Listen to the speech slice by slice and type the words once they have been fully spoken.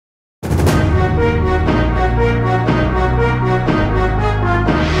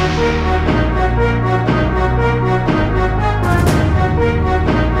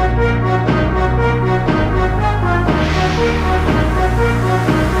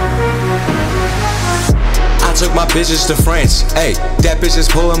took my bitches to France, ayy, that bitch is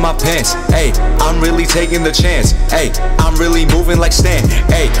pulling my pants, ayy, I'm really taking the chance, ayy, I'm really moving like Stan,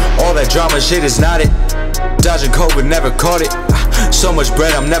 ayy, all that drama shit is not it, dodging COVID, never caught it, so much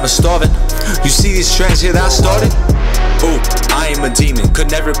bread, I'm never starving, you see these trends here that I started, ooh, I am a demon,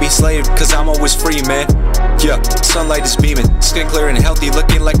 could never be slave, cause I'm always free, man, yeah, sunlight is beaming, skin clear and healthy,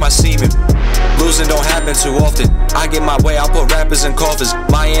 looking like my semen, losing don't happen too often, I get my way, I'll put rappers in coffins,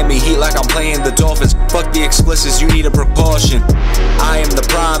 Miami Heat like I'm playing the Dolphins, fuck the explicits, you need a precaution, I am the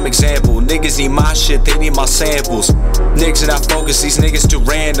prime example, niggas need my shit, they need my samples, niggas are not focused, these niggas too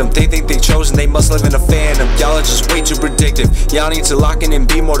random, they think they chosen, they must live in a fandom, y'all are just way too predictive, y'all need to lock in and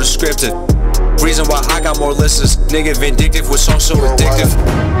be more descriptive, reason why I got more listeners, nigga vindictive with songs so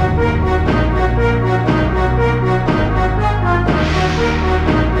addictive.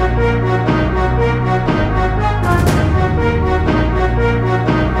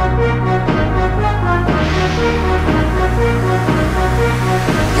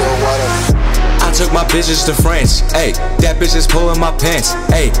 Took my bitches to France, ayy, that bitch is pulling my pants,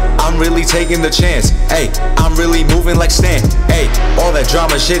 ayy, I'm really taking the chance, ayy, I'm really moving like Stan, ayy, all that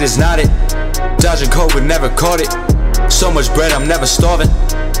drama shit is not it, dodging COVID, never caught it, so much bread, I'm never starving,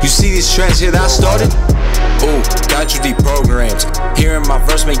 you see these trends here that I started, ooh, got you deprogrammed, hearing my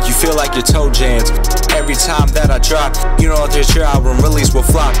verse make you feel like your toe jams, every time that I drop, you know that your album release will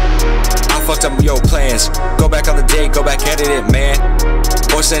flop, I fucked up your plans, go back on the date, go back edit it, man,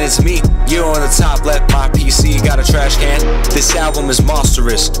 or send it to me, you on the top left, my PC got a trash can, this album is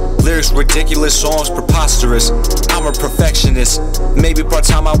monstrous, lyrics ridiculous, songs preposterous, I'm a perfectionist, maybe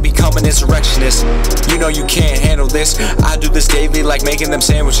part-time I'll become an insurrectionist, you know you can't handle this, I do this daily like making them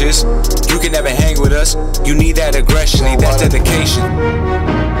sandwiches, you can never hang with us, you need that aggression, need that dedication.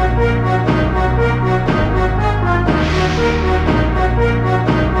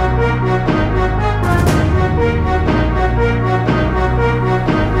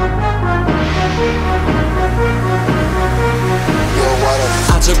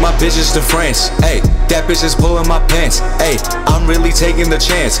 Took my bitches to France, ayy, that bitch is pulling my pants, ayy, I'm really taking the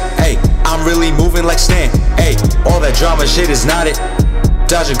chance, ayy, I'm really moving like Stan, ayy, all that drama shit is not it,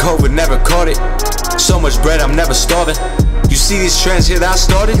 dodging COVID, never caught it, so much bread, I'm never starving, you see these trends here that I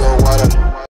started?